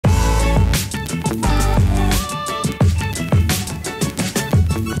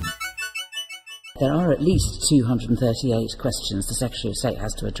there are at least 238 questions the Secretary of State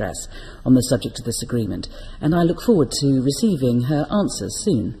has to address on the subject of this agreement, and I look forward to receiving her answers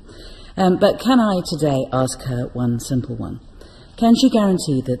soon. But can I today ask her one simple one? Can she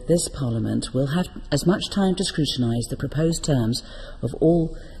guarantee that this Parliament will have as much time to scrutinise the proposed terms of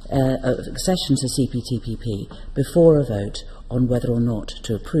all of accession to CPTPP before a vote on whether or not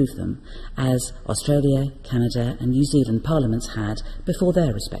to approve them, as Australia, Canada and New Zealand parliaments had before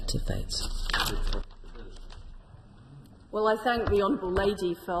their respective votes? Well, I thank the Honourable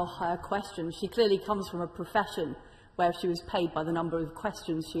Lady for her question. She clearly comes from a profession where she was paid by the number of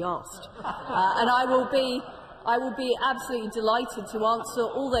questions she asked. And I will be absolutely delighted to answer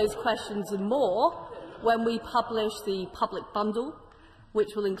all those questions and more when we publish the public bundle,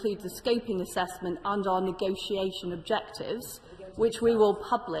 which will include the scoping assessment and our negotiation objectives, which we will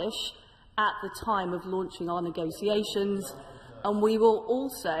publish at the time of launching our negotiations. And we will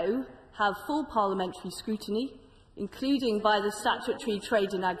also have full parliamentary scrutiny, including by the Statutory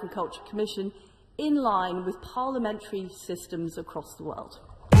Trade and Agriculture Commission, in line with parliamentary systems across the world.